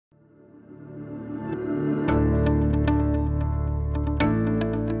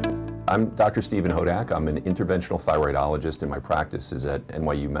I'm Dr. Stephen Hodak. I'm an interventional thyroidologist, and my practice is at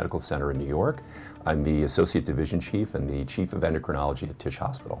NYU Medical Center in New York. I'm the Associate Division Chief and the Chief of Endocrinology at Tisch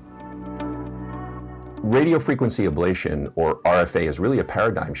Hospital. Radiofrequency ablation, or RFA, is really a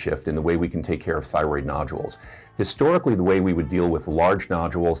paradigm shift in the way we can take care of thyroid nodules. Historically, the way we would deal with large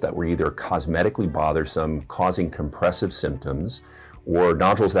nodules that were either cosmetically bothersome, causing compressive symptoms, or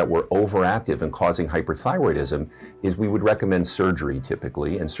nodules that were overactive and causing hyperthyroidism, is we would recommend surgery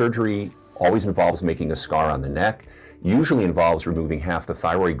typically. And surgery always involves making a scar on the neck, usually involves removing half the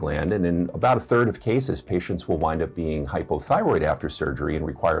thyroid gland, and in about a third of cases, patients will wind up being hypothyroid after surgery and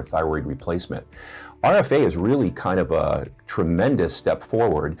require thyroid replacement. RFA is really kind of a tremendous step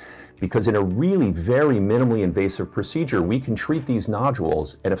forward because in a really very minimally invasive procedure, we can treat these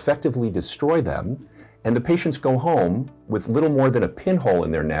nodules and effectively destroy them, and the patients go home with little more than a pinhole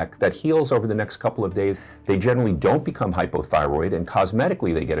in their neck that heals over the next couple of days. They generally don't become hypothyroid, and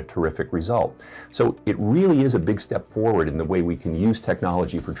cosmetically they get a terrific result. So it really is a big step forward in the way we can use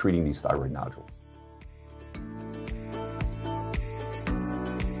technology for treating these thyroid nodules.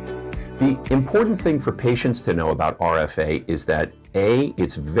 The important thing for patients to know about RFA is that A,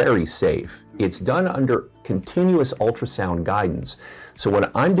 it's very safe. It's done under continuous ultrasound guidance. So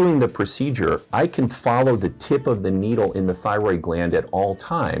when I'm doing the procedure, I can follow the tip of the needle in the thyroid gland at all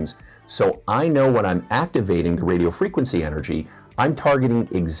times. So I know when I'm activating the radiofrequency energy, I'm targeting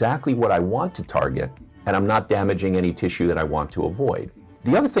exactly what I want to target, and I'm not damaging any tissue that I want to avoid.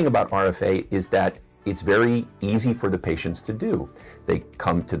 The other thing about RFA is that it's very easy for the patients to do. They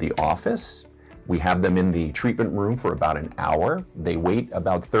come to the office, we have them in the treatment room for about an hour, they wait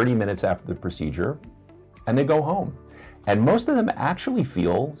about 30 minutes after the procedure, and they go home. And most of them actually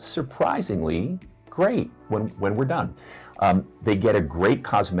feel surprisingly great when we're done. They get a great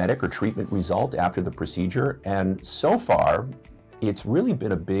cosmetic or treatment result after the procedure, and so far, it's really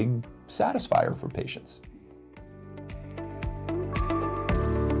been a big satisfier for patients.